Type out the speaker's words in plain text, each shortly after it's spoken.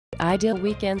Ideal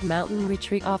weekend mountain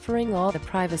retreat offering all the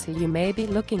privacy you may be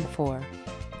looking for.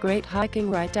 Great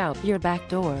hiking right out your back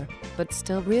door, but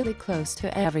still really close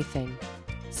to everything.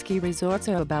 Ski resorts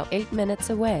are about 8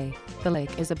 minutes away, the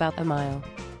lake is about a mile.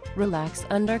 Relax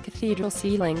under cathedral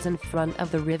ceilings in front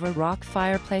of the river rock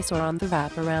fireplace or on the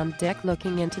wraparound deck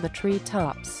looking into the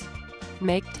treetops.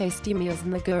 Make tasty meals in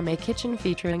the gourmet kitchen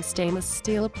featuring stainless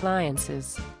steel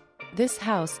appliances. This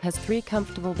house has 3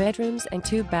 comfortable bedrooms and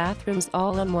 2 bathrooms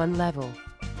all on one level.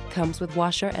 Comes with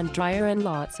washer and dryer and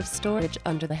lots of storage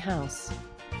under the house.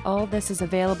 All this is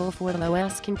available for the low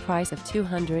asking price of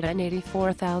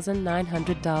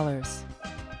 $284,900.